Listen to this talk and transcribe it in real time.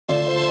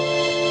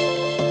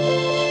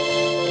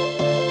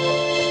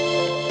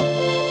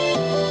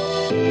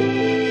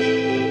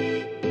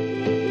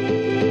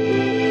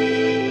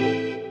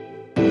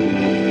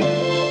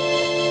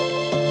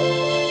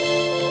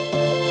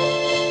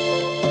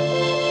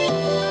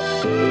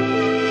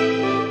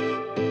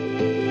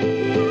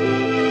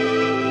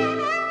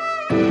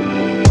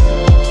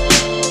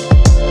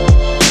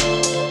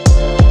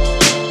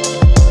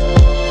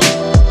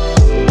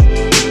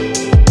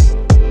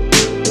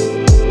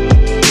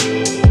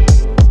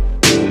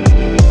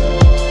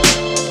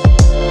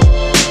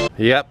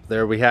Yep,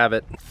 there we have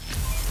it.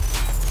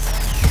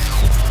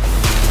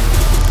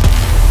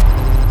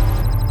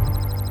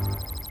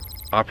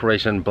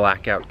 Operation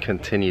Blackout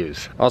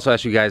continues. Also,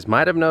 as you guys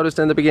might have noticed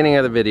in the beginning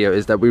of the video,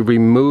 is that we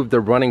removed the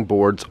running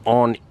boards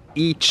on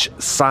each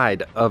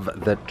side of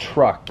the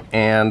truck,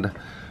 and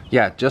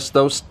yeah, just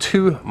those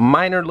two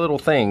minor little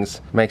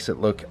things makes it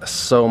look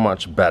so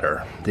much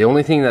better. The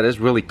only thing that is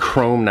really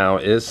chrome now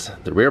is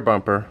the rear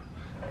bumper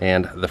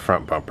and the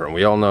front bumper, and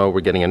we all know we're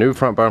getting a new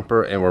front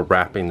bumper and we're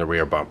wrapping the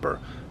rear bumper.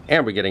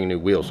 And we're getting new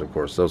wheels, of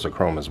course, those are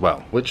chrome as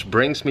well. Which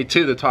brings me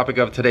to the topic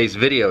of today's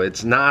video.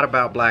 It's not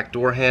about black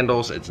door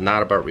handles, it's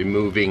not about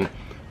removing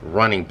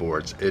running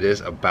boards, it is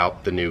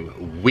about the new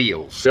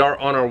wheels. We are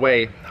on our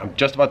way. I'm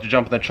just about to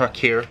jump in the truck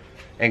here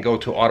and go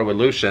to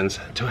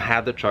AutoVlog to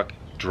have the truck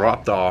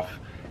dropped off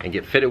and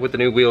get fitted with the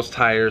new wheels,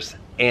 tires,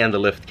 and the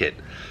lift kit.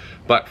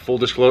 But full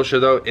disclosure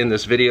though, in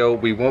this video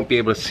we won't be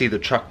able to see the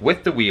truck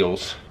with the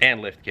wheels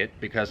and lift kit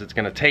because it's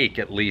gonna take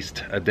at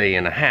least a day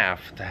and a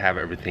half to have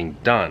everything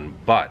done.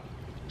 But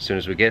as soon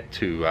as we get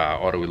to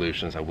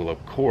AutoVlog, I will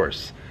of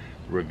course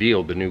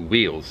reveal the new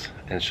wheels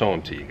and show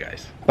them to you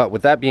guys. But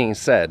with that being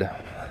said,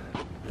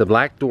 the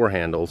black door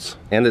handles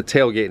and the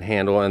tailgate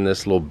handle and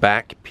this little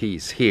back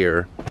piece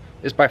here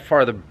is by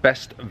far the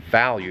best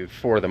value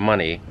for the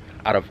money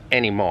out of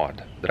any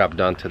mod that I've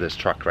done to this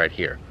truck right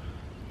here.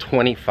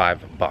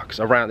 25 bucks,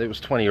 around, it was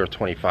 20 or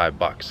 25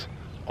 bucks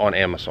on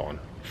Amazon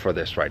for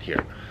this right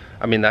here.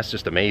 I mean, that's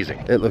just amazing.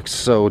 It looks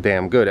so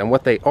damn good. And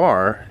what they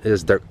are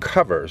is they're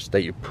covers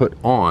that you put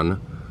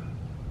on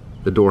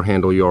the door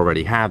handle you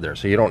already have there,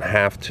 so you don't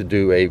have to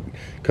do a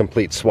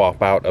complete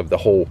swap out of the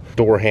whole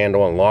door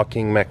handle and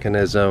locking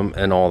mechanism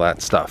and all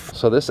that stuff.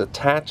 So this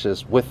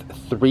attaches with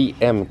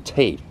 3M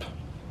tape.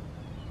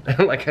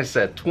 And like I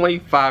said,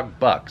 25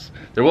 bucks.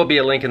 There will be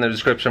a link in the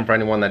description for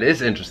anyone that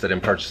is interested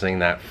in purchasing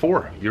that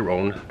for your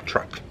own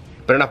truck.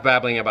 But enough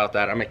babbling about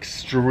that. I'm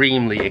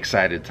extremely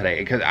excited today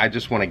because I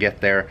just want to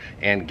get there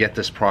and get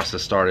this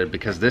process started,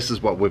 because this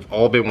is what we've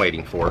all been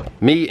waiting for.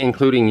 Me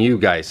including you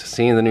guys,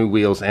 seeing the new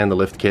wheels and the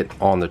lift kit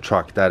on the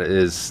truck. That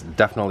is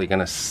definitely going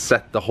to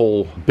set the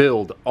whole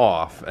build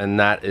off, and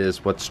that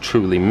is what's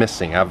truly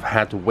missing. I've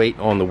had to wait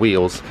on the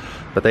wheels,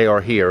 but they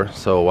are here,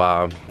 so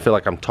I feel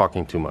like I'm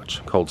talking too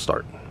much. Cold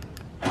start.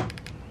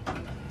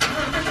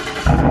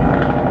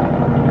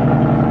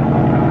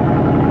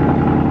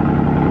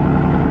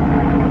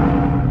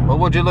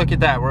 Would you look at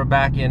that, we're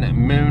back in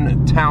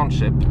Moon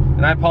Township.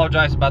 And I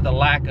apologize about the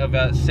lack of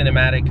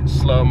cinematic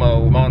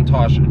slow-mo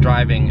montage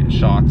driving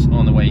shots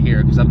on the way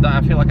here, because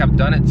I feel like I've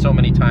done it so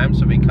many times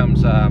so it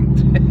becomes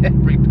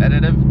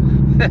repetitive.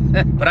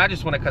 But I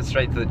just want to cut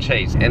straight to the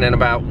chase. And in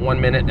about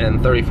 1 minute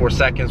and 34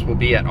 seconds we'll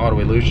be at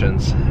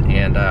AutoVlog,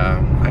 and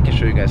I can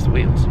show you guys the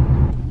wheels.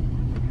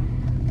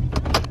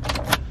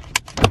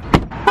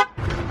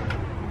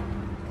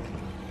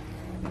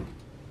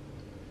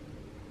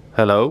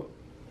 Hello?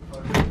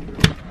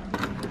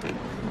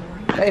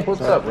 Hey,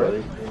 what's up,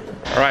 brother?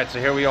 Alright, so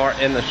here we are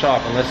in the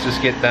shop, and let's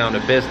just get down to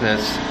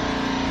business.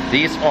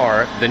 These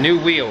are the new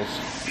wheels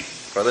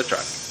for the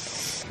truck.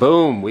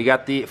 Boom, we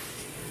got the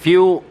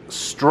fuel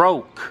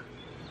stroke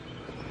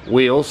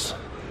wheels.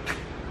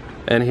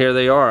 And here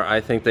they are. I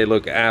think they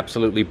look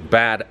absolutely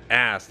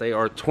badass. They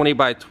are 20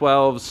 by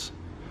 12s,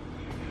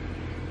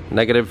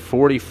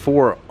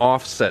 -44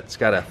 offsets.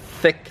 Got a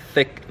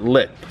thick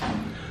lip.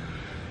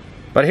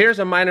 But here's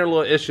a minor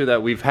little issue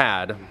that we've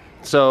had.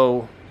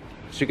 So,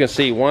 as you can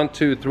see, 1,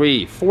 2,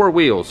 3, 4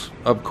 wheels,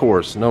 of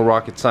course, no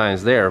rocket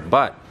science there,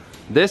 but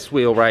this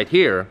wheel right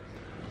here,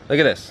 look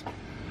at this.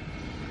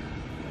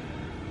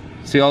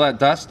 See all that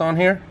dust on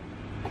here?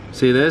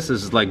 See this?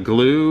 This is like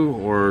glue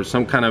or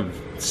some kind of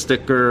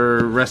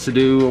sticker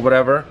residue or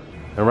whatever.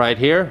 And right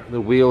here, the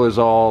wheel is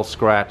all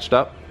scratched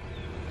up.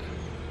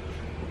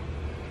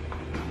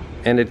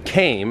 And it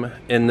came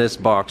in this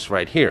box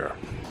right here.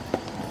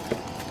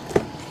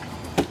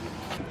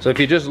 So if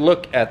you just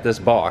look at this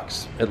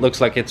box, it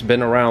looks like it's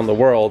been around the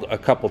world a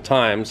couple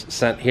times,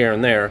 sent here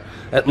and there,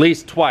 at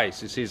least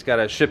twice. You see it's got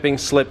a shipping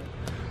slip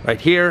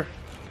right here,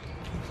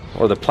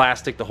 or the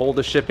plastic to hold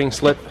the shipping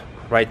slip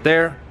right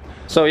there.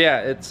 So yeah,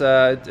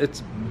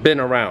 it's been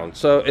around.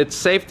 So it's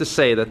safe to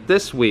say that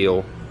this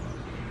wheel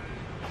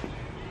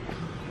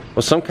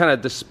was some kind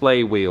of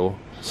display wheel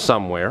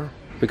somewhere,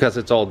 because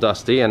it's all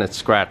dusty and it's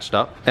scratched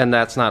up, and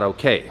that's not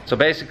okay. So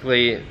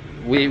basically,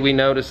 we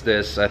noticed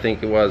this, I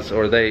think it was,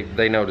 or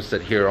they noticed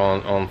it here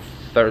on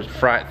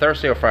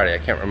Thursday or Friday, I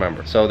can't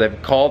remember. So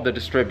they've called the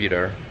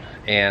distributor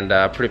and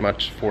pretty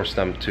much forced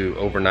them to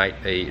overnight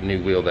a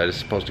new wheel that is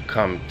supposed to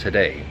come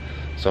today.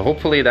 So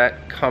hopefully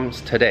that comes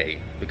today,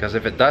 because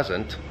if it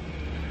doesn't,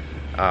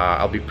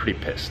 I'll be pretty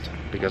pissed,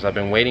 because I've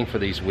been waiting for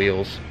these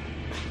wheels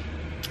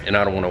and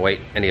I don't want to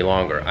wait any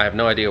longer. I have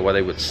no idea why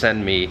they would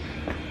send me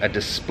a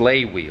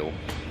display wheel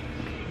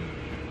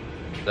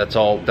that's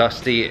all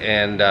dusty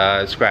and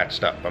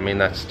scratched up. I mean,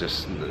 that's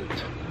just,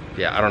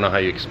 yeah, I don't know how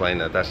you explain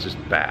that. That's just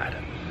bad.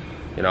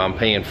 you know, I'm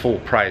paying full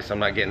price. I'm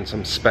not getting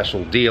some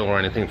special deal or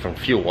anything from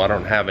Fuel. I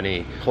don't have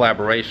any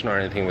collaboration or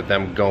anything with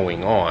them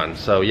going on.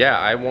 So yeah,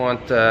 I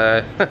want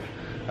a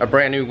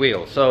brand new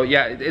wheel. So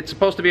yeah, it's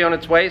supposed to be on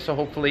its way, so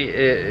hopefully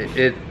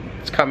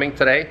it's coming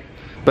today.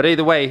 But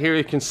either way, here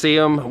you can see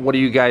them. What do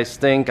you guys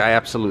think? I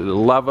absolutely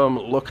love them.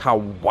 Look how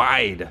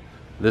wide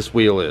this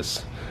wheel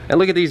is. And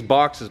look at these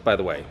boxes, by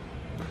the way.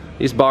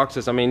 These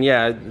boxes, I mean,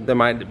 yeah, they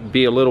might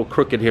be a little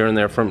crooked here and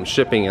there from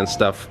shipping and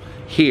stuff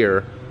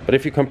here. But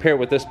if you compare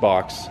with this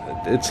box,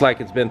 it's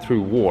like it's been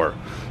through war.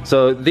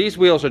 So these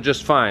wheels are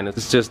just fine.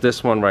 It's just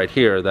this one right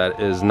here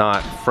that is not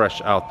fresh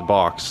out the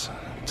box,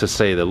 to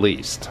say the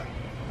least.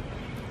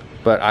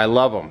 But I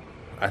love them.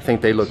 I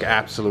think they look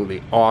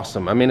absolutely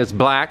awesome. I mean, it's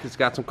black, it's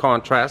got some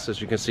contrast, as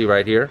you can see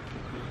right here.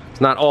 It's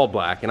not all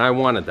black, and I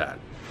wanted that.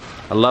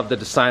 I love the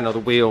design of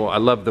the wheel. I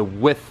love the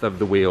width of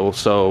the wheel.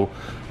 So,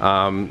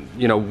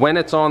 you know, when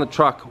it's on the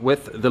truck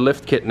with the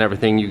lift kit and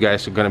everything, you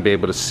guys are gonna be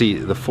able to see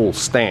the full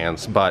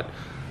stance, but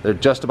they're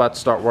just about to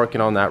start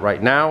working on that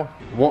right now.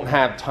 Won't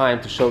have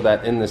time to show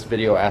that in this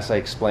video as I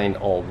explained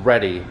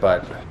already,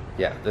 but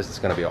yeah, this is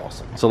gonna be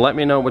awesome. So let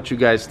me know what you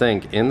guys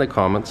think in the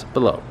comments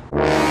below.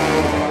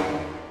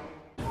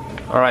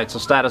 Alright, so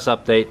status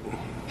update.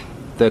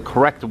 The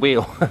correct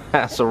wheel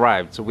has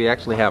arrived. So we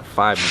actually have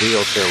 5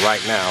 wheels here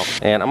right now.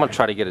 And I'm going to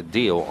try to get a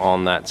deal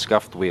on that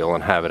scuffed wheel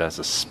and have it as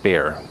a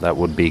spare. That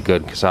would be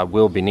good because I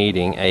will be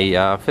needing a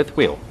 5th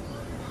wheel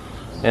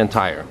and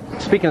tire.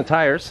 Speaking of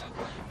tires,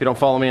 if you don't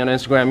follow me on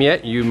Instagram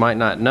yet, you might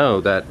not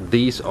know that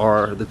these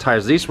are the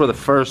tires. These were the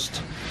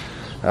first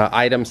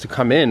items to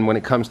come in when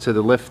it comes to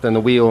the lift and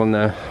the wheel and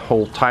the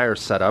whole tire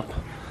setup.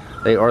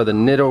 They are the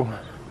Nitto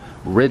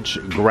Ridge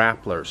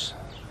Grapplers.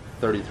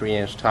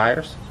 33-inch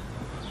tires.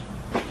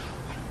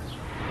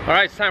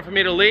 Alright, it's time for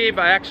me to leave.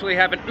 I actually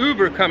have an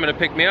Uber coming to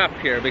pick me up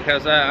here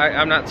because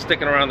I'm not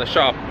sticking around the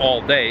shop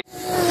all day.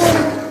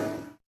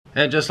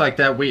 And just like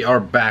that, we are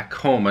back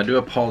home. I do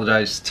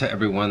apologize to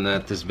everyone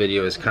that this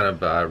video is kind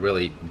of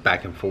really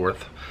back and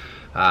forth.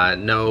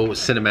 No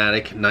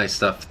cinematic, nice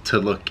stuff to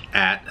look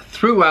at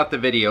throughout the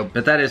video,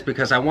 but that is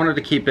because I wanted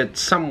to keep it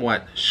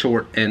somewhat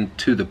short and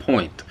to the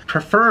point.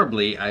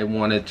 Preferably, I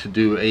wanted to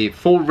do a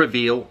full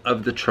reveal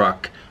of the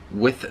truck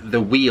with the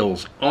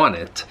wheels on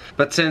it,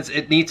 but since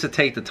it needs to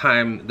take the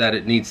time that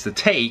it needs to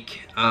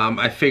take,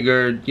 I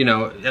figured, you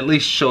know, at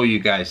least show you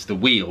guys the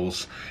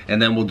wheels,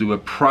 and then we'll do a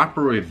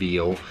proper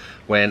reveal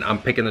when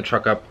I'm picking the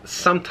truck up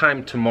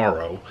sometime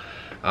tomorrow,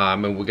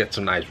 and we'll get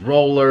some nice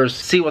rollers,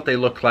 see what they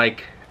look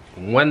like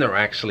when they're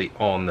actually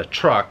on the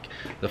truck,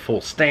 the full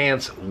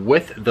stance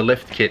with the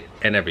lift kit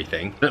and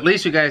everything. But at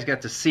least you guys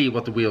got to see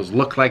what the wheels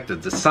look like, the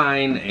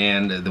design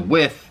and the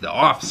width, the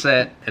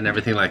offset and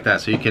everything like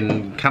that, so you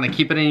can kind of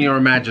keep it in your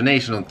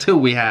imagination until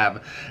we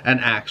have an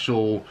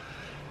actual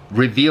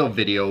reveal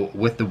video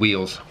with the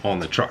wheels on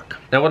the truck.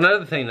 Now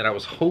another thing that I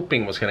was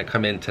hoping was going to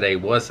come in today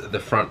was the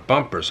front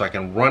bumper, so I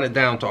can run it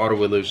down to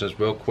Auto Illusions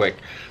real quick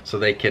so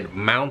they could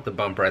mount the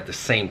bumper at the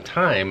same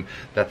time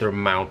that they're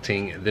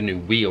mounting the new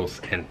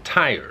wheels and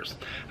tires.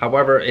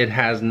 However, it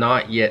has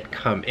not yet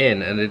come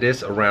in, and it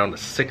is around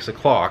 6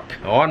 o'clock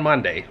on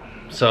Monday.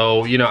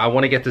 So, you know, I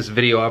want to get this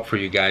video up for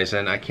you guys,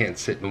 and I can't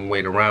sit and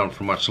wait around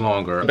for much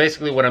longer.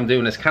 Basically what I'm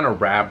doing is kind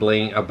of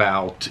rambling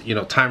about, you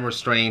know, time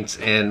restraints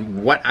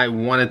and what I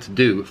wanted to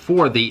do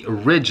for the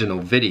original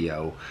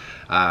video.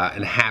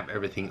 And have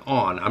everything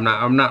on.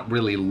 I'm not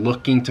really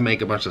looking to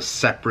make a bunch of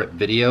separate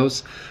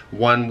videos.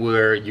 One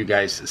where you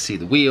guys see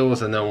the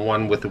wheels, and then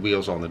one with the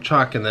wheels on the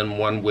truck, and then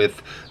one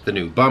with the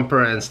new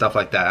bumper and stuff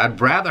like that.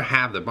 I'd rather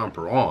have the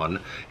bumper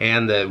on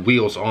and the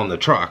wheels on the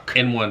truck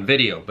in one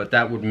video, but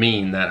that would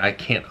mean that I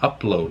can't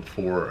upload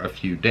for a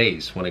few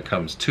days when it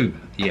comes to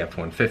the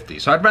F-150.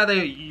 So I'd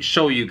rather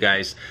show you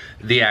guys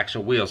the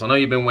actual wheels. I know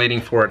you've been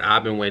waiting for it,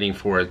 I've been waiting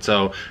for it,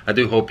 so I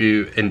do hope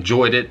you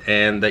enjoyed it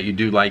and that you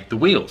do like the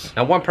wheels.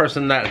 Now one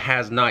person that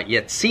has not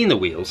yet seen the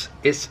wheels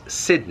is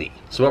Sydney.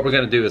 So what we're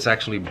gonna do is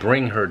actually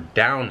bring her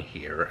down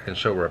here and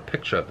show her a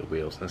picture of the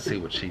wheels and see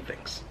what she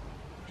thinks.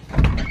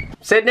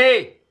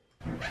 Sydney!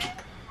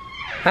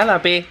 Hi,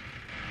 Lumpy.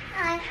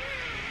 Hi.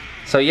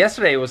 So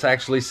yesterday was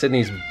actually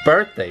Sydney's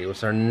birthday. It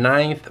was her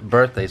 9th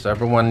birthday, so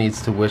everyone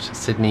needs to wish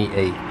Sydney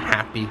a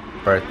happy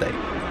birthday.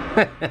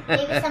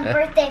 Maybe some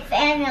birthday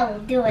family will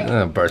do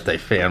it. Birthday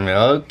family,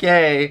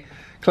 okay.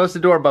 Close the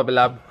door, Bubby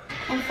Love.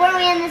 And before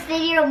we end this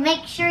video,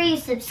 make sure you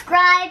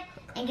subscribe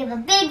and give a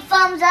big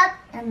thumbs up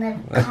and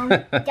then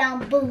comment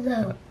down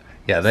below.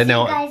 Yeah, they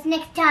know. See you guys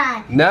next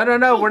time.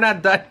 No, we're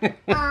not done.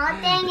 Aw,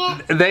 dang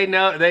it. They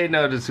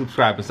know to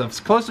subscribe and stuff.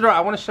 So close the door. I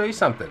want to show you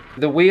something.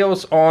 The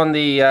wheels on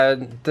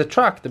the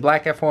truck, the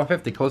black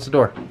F-150. Close the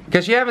door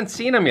because you haven't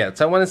seen them yet.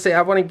 So I want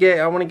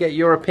to get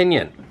your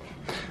opinion.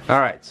 All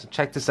right, so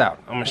check this out.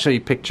 I'm gonna show you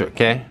a picture,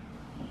 okay?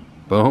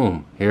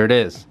 Boom, here it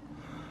is.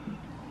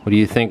 What do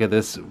you think of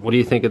this? What do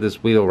you think of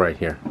this wheel right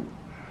here?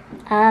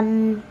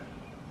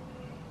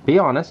 Be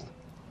honest.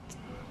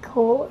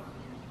 Cool.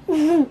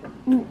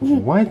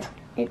 What?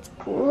 It's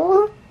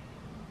cool.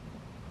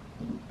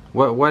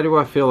 Why do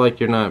I feel like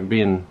you're not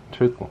being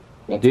truthful?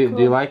 Do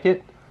you like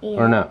it? Yeah.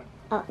 Or no?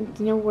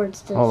 No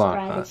words to Hold on,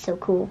 describe. It's so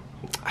cool.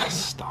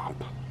 Stop.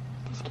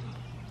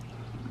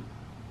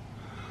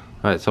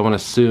 Alright, so I want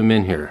to zoom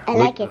in here. I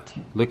like it.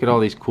 Look at all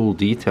these cool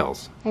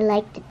details. I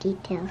like the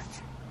details.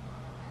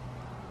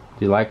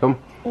 Do you like them?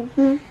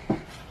 Mm-hmm.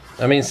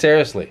 I mean,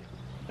 seriously.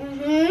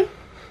 Mm-hmm.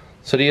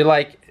 So do you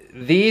like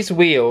these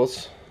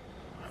wheels,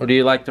 or do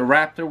you like the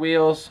Raptor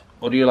wheels,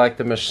 or do you like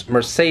the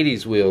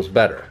Mercedes wheels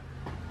better?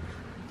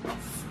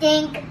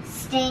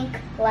 Stink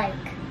like.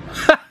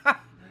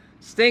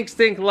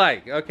 Stink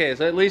like. Okay,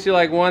 so at least you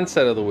like one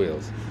set of the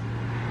wheels.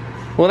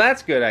 Well,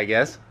 that's good, I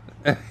guess.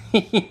 Give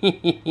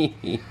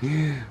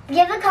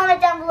a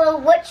comment down below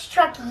which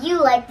truck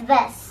you like the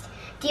best.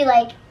 Do you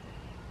like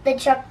the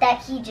truck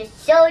that he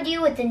just showed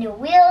you with the new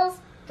wheels,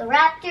 the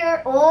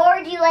Raptor,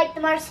 or do you like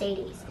the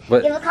Mercedes?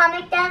 But give a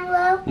comment down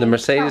below. The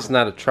Mercedes is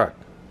not a truck.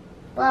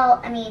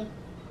 Well, I mean,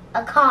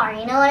 a car,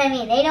 you know what I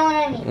mean? They know what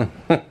I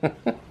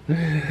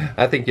mean.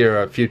 I think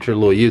you're a future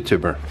little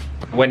YouTuber.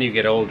 When you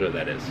get older,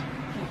 that is.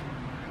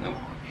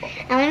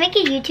 I'm gonna make a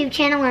YouTube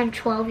channel when I'm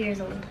 12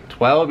 years old.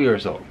 12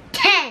 years old?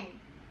 10!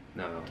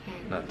 No,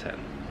 10. Not 10.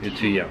 You're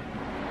too young.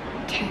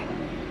 10.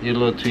 You're a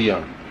little too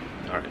young.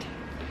 Alright.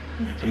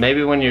 So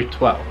maybe when you're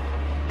 12.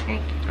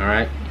 Okay.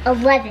 Alright?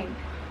 11.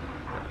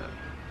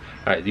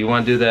 Alright, do you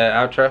want to do the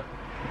outro?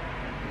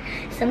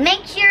 So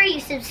make sure you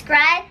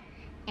subscribe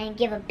and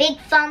give a big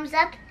thumbs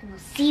up, and we'll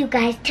see you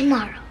guys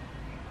tomorrow.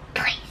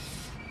 Please.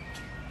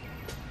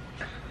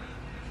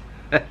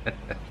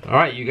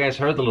 Alright, you guys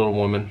heard the little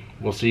woman.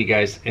 We'll see you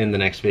guys in the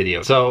next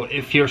video. So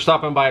if you're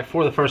stopping by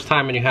for the first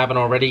time and you haven't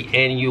already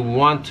and you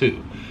want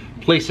to,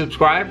 please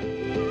subscribe,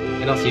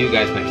 and I'll see you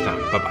guys next time.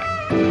 Bye-bye.